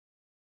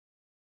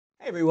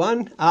Hey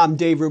everyone, I'm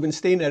Dave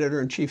Rubenstein,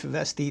 Editor-in-Chief of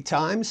SD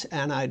Times,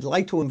 and I'd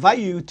like to invite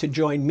you to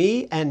join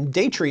me and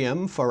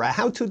Datrium for a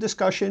how-to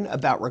discussion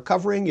about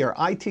recovering your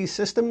IT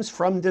systems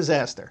from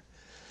disaster.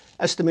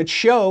 Estimates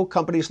show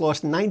companies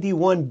lost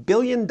 $91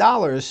 billion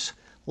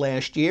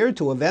last year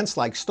to events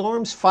like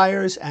storms,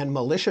 fires, and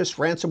malicious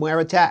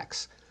ransomware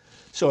attacks.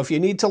 So if you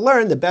need to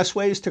learn the best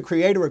ways to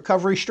create a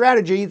recovery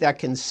strategy that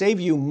can save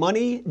you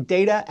money,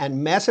 data,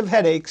 and massive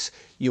headaches,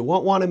 you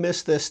won't want to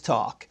miss this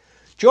talk.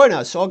 Join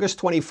us August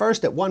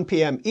 21st at 1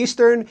 p.m.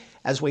 Eastern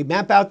as we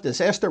map out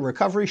disaster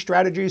recovery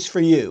strategies for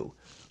you.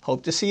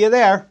 Hope to see you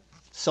there.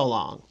 So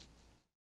long.